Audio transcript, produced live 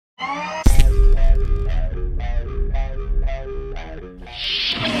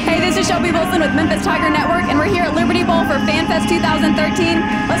Shelby Wilson with Memphis Tiger Network, and we're here at Liberty Bowl for FanFest 2013.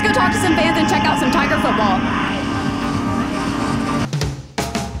 Let's go talk to some fans and check out some Tiger football.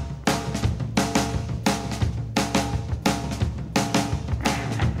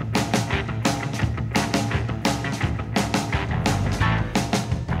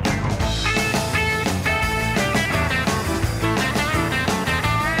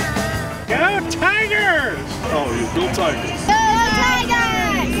 Go Tigers! Oh, you go Tigers! Go Tigers!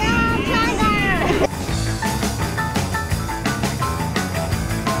 Go Tigers!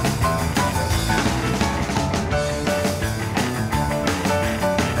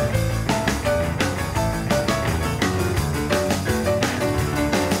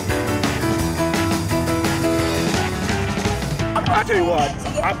 I tell you what,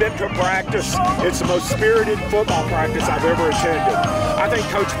 I've been to practice. It's the most spirited football practice I've ever attended. I think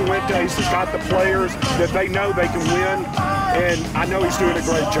Coach Fuentes has got the players that they know they can win, and I know he's doing a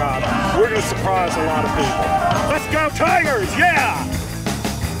great job. We're going to surprise a lot of people. Let's go Tigers, yeah!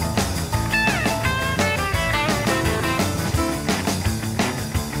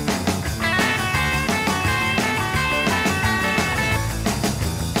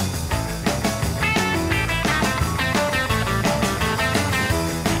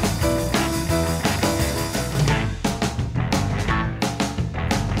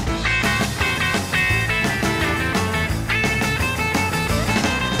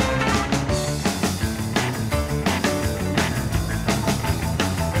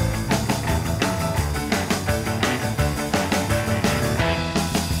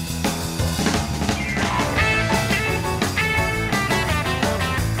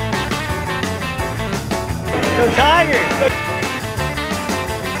 Go Tigers!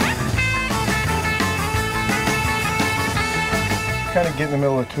 Kind of get in the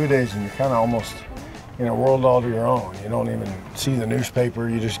middle of 2 days and you're kind of almost in a world all to your own. You don't even see the newspaper.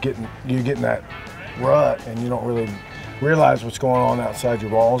 You get in that rut and you don't really realize what's going on outside your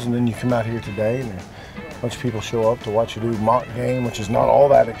walls. And then you come out here today and a bunch of people show up to watch you do mock game, which is not all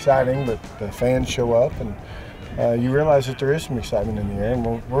that exciting, but the fans show up and you realize that there is some excitement in the air, and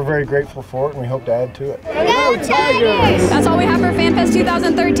we're very grateful for it, and we hope to add to it. Go Tigers! That's all we have for FanFest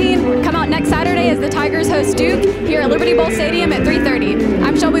 2013. Come out next Saturday as the Tigers host Duke here at Liberty Bowl Stadium at 3:30.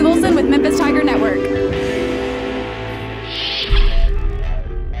 I'm Shelby Wilson with Memphis Tiger Network.